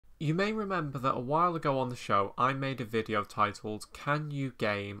You may remember that a while ago on the show I made a video titled "Can You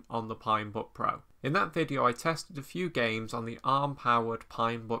Game on the Pinebook Pro?". In that video I tested a few games on the ARM-powered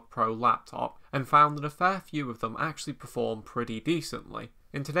Pinebook Pro laptop and found that a fair few of them actually perform pretty decently.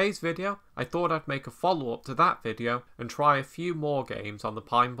 In today's video, I thought I'd make a follow-up to that video and try a few more games on the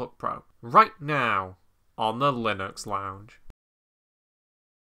Pinebook Pro, right now, on the Linux Lounge.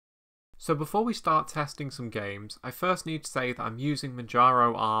 So before we start testing some games, I first need to say that I'm using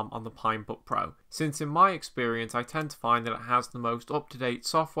Manjaro ARM on the Pinebook Pro, since in my experience I tend to find that it has the most up-to-date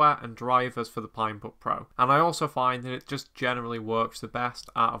software and drivers for the Pinebook Pro, and I also find that it just generally works the best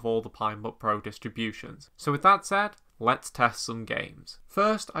out of all the Pinebook Pro distributions. So with that said, let's test some games.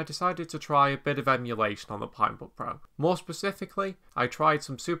 First, I decided to try a bit of emulation on the Pinebook Pro. More specifically, I tried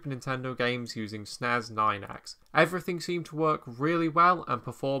some Super Nintendo games using SNES 9X. Everything seemed to work really well and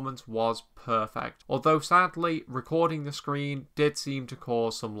performance was perfect, although sadly, recording the screen did seem to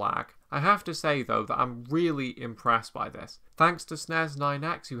cause some lag. I have to say though that I'm really impressed by this. Thanks to SNES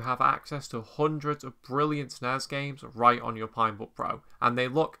 9X, you have access to hundreds of brilliant SNES games right on your Pinebook Pro, and they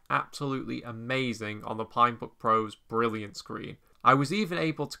look absolutely amazing on the Pinebook Pro's brilliant screen. I was even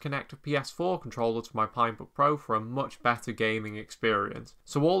able to connect a PS4 controller to my Pinebook Pro for a much better gaming experience.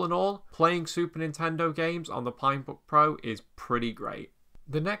 So all in all, playing Super Nintendo games on the Pinebook Pro is pretty great.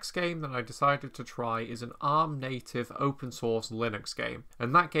 The next game that I decided to try is an ARM native open source Linux game,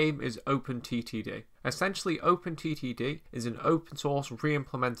 and that game is OpenTTD. Essentially, OpenTTD is an open source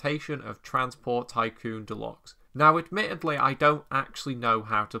re-implementation of Transport Tycoon Deluxe. Now admittedly I don't actually know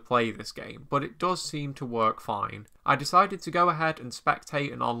how to play this game, but it does seem to work fine. I decided to go ahead and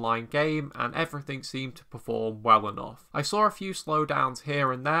spectate an online game and everything seemed to perform well enough. I saw a few slowdowns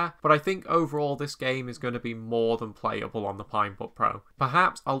here and there, but I think overall this game is going to be more than playable on the Pinebook Pro.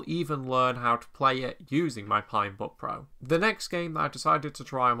 Perhaps I'll even learn how to play it using my Pinebook Pro. The next game that I decided to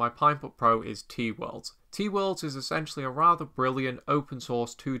try on my Pinebook Pro is T-Worlds. T-Worlds is essentially a rather brilliant open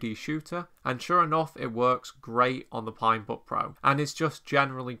source 2D shooter, and sure enough it works great on the Pinebook Pro, and is just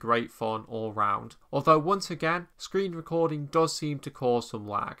generally great fun all round. Although once again, screen recording does seem to cause some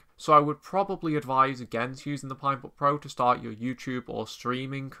lag, so I would probably advise against using the Pinebook Pro to start your YouTube or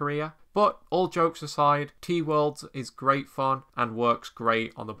streaming career. But all jokes aside, T-Worlds is great fun and works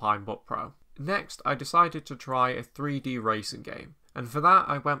great on the Pinebook Pro. Next, I decided to try a 3D racing game. And for that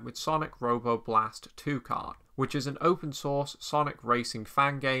I went with Sonic Roboblast 2 Kart, which is an open source Sonic racing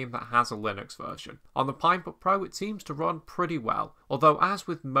fan game that has a Linux version. On the Pinebook Pro it seems to run pretty well, although as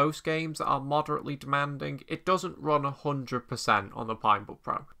with most games that are moderately demanding, it doesn't run 100% on the Pinebook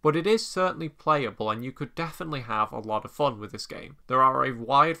Pro. But it is certainly playable and you could definitely have a lot of fun with this game. There are a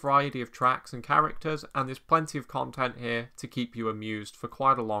wide variety of tracks and characters, and there's plenty of content here to keep you amused for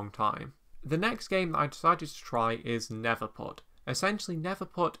quite a long time. The next game that I decided to try is Neverput. Essentially,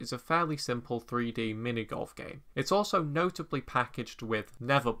 Neverput is a fairly simple 3D mini-golf game. It's also notably packaged with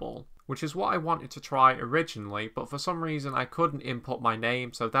Neverball, which is what I wanted to try originally, but for some reason I couldn't input my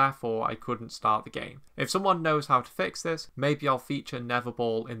name, so therefore I couldn't start the game. If someone knows how to fix this, maybe I'll feature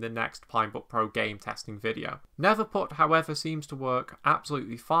Neverball in the next Pinebook Pro game testing video. Neverput, however, seems to work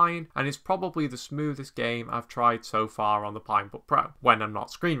absolutely fine, and is probably the smoothest game I've tried so far on the Pinebook Pro, when I'm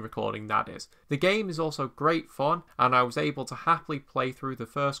not screen recording that is. The game is also great fun, and I was able to happily play through the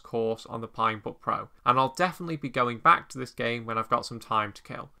first course on the Pinebook Pro, and I'll definitely be going back to this game when I've got some time to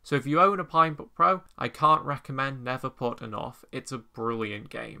kill. So if you own a Pinebook Pro, I can't recommend Neverput enough. It's a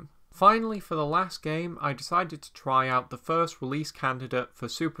brilliant game. Finally, for the last game, I decided to try out the first release candidate for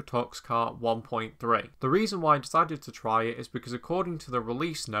Super Tux Kart 1.3. The reason why I decided to try it is because according to the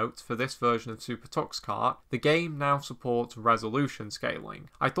release notes for this version of Super Tux Kart, the game now supports resolution scaling.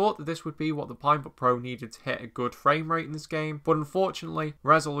 I thought that this would be what the Pinebook Pro needed to hit a good frame rate in this game, but unfortunately,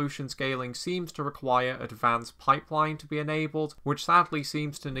 resolution scaling seems to require advanced pipeline to be enabled, which sadly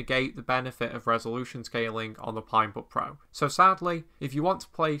seems to negate the benefit of resolution scaling on the Pinebook Pro. So sadly, if you want to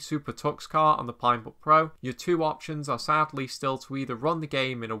play Super Tux Kart on the Pinebook Pro, your two options are sadly still to either run the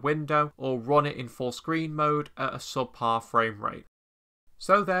game in a window or run it in full screen mode at a subpar frame rate.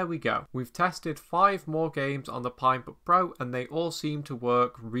 So there we go. We've tested 5 more games on the Pinebook Pro and they all seem to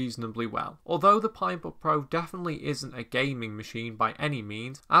work reasonably well. Although the Pinebook Pro definitely isn't a gaming machine by any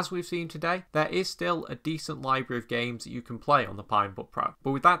means, as we've seen today, there is still a decent library of games that you can play on the Pinebook Pro.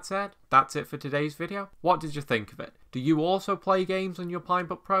 But with that said, that's it for today's video. What did you think of it? Do you also play games on your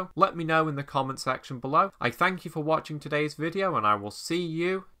Pinebook Pro? Let me know in the comment section below. I thank you for watching today's video and I will see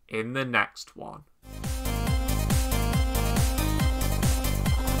you in the next one.